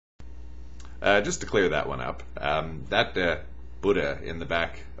Just to clear that one up, that Buddha in the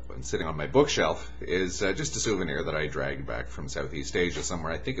back sitting on my bookshelf is just a souvenir that I dragged back from Southeast Asia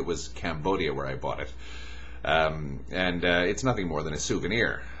somewhere. I think it was Cambodia where I bought it. It's nothing more than a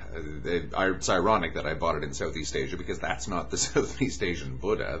souvenir. It's ironic that I bought it in Southeast Asia because that's not the Southeast Asian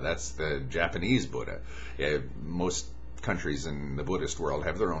Buddha, that's the Japanese Buddha. Most countries in the Buddhist world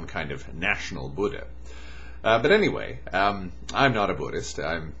have their own kind of national Buddha. But anyway, I'm not a Buddhist.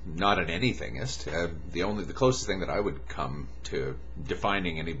 I'm not an anythingist. The closest thing that I would come to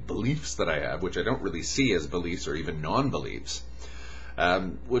defining any beliefs that I have, which I don't really see as beliefs or even non-beliefs,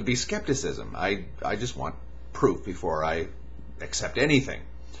 would be skepticism. I just want proof before I accept anything.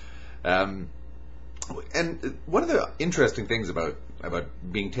 And one of the interesting things about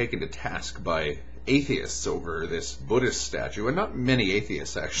being taken to task by atheists over this Buddhist statue, and not many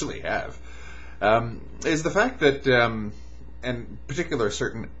atheists actually have, is the fact that, and in particular a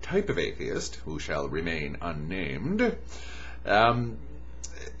certain type of atheist, who shall remain unnamed,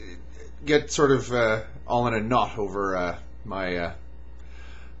 get sort of all in a knot over my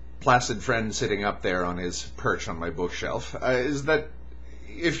placid friend sitting up there on his perch on my bookshelf, is that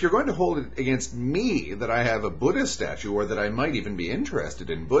if you're going to hold it against me that I have a Buddha statue, or that I might even be interested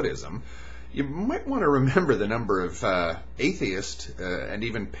in Buddhism, you might want to remember the number of atheist and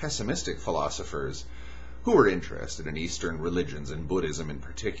even pessimistic philosophers who were interested in Eastern religions and Buddhism in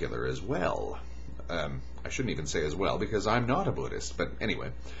particular as well. I shouldn't even say as well, because I'm not a Buddhist, but anyway.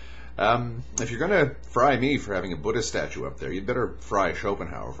 If you're going to fry me for having a Buddha statue up there, you'd better fry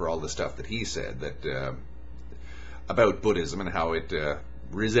Schopenhauer for all the stuff that he said that about Buddhism and how it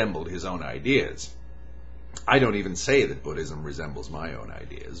resembled his own ideas. I don't even say that Buddhism resembles my own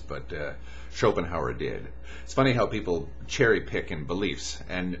ideas, but Schopenhauer did. It's funny how people cherry pick in beliefs,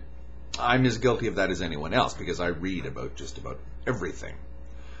 and I'm as guilty of that as anyone else, because I read about just about everything.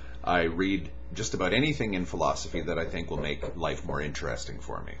 I read just about anything in philosophy that I think will make life more interesting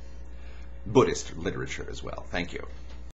for me. Buddhist literature as well. Thank you.